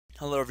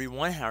Hello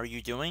everyone, how are you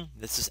doing?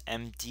 This is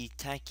MD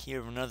Tech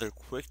here with another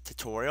quick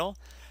tutorial.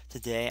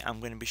 Today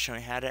I'm going to be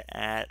showing how to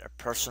add a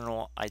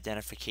personal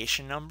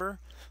identification number,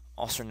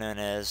 also known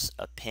as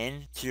a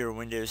PIN, to your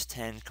Windows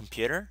 10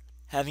 computer.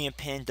 Having a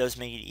PIN does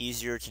make it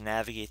easier to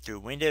navigate through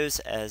Windows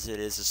as it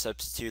is a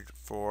substitute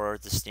for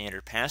the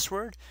standard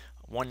password.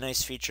 One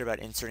nice feature about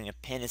inserting a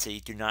PIN is that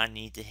you do not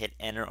need to hit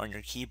enter on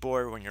your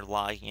keyboard when you're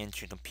logging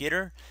into your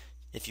computer.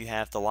 If you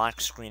have the lock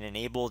screen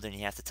enabled and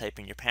you have to type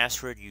in your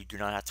password, you do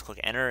not have to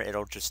click enter.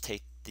 It'll just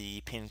take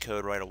the PIN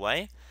code right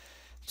away.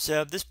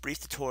 So this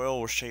brief tutorial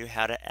will show you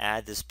how to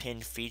add this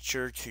PIN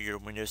feature to your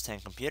Windows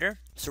 10 computer.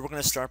 So we're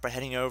going to start by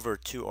heading over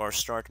to our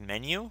Start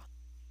menu.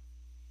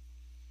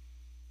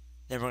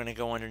 Then we're going to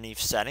go underneath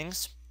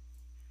Settings.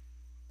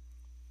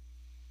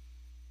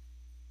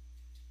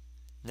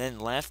 Then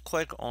left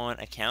click on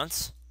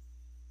Accounts.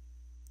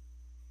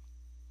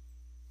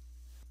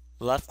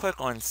 Left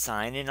click on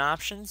Sign In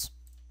Options.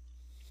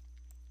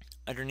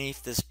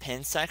 Underneath this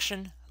PIN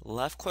section,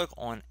 left click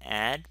on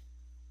Add.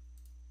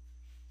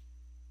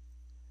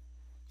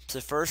 So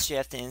first you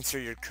have to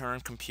insert your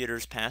current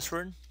computer's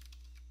password.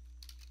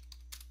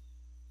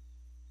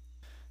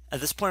 At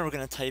this point we're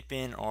going to type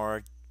in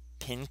our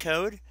PIN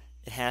code.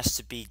 It has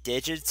to be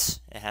digits,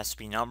 it has to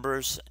be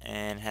numbers,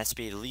 and it has to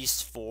be at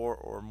least 4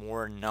 or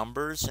more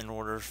numbers in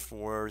order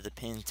for the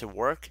PIN to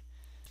work.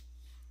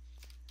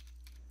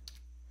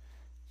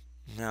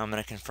 Now I'm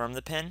going to confirm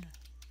the PIN.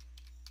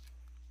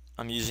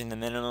 I'm using the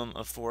minimum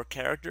of 4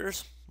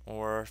 characters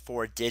or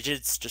 4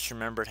 digits. Just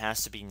remember it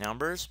has to be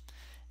numbers.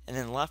 And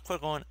then left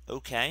click on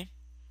OK.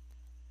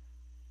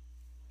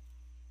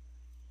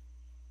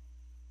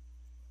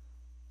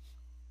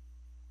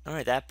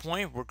 Alright, at that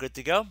point we're good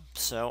to go.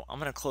 So I'm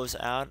going to close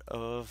out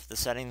of the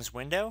settings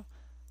window.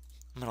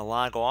 I'm going to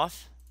log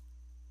off.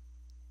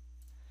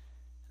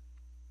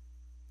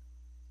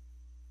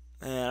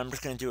 And I'm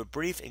just going to do a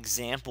brief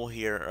example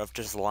here of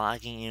just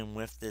logging in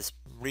with this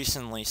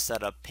recently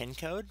set up PIN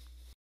code.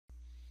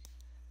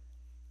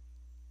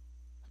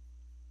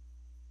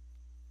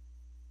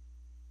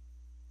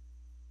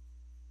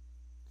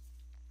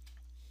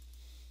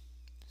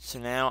 So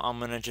now I'm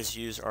going to just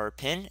use our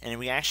PIN, and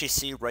we actually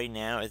see right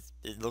now it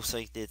looks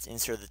like it's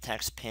inserted the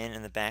text PIN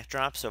in the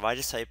backdrop. So if I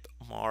just type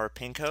our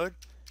PIN code,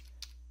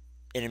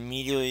 it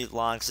immediately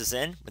logs us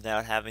in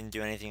without having to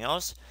do anything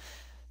else.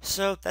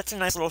 So that's a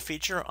nice little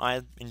feature.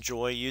 I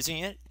enjoy using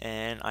it,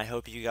 and I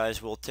hope you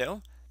guys will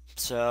too.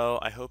 So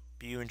I hope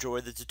you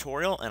enjoyed the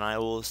tutorial, and I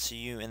will see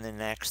you in the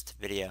next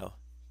video.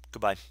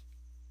 Goodbye.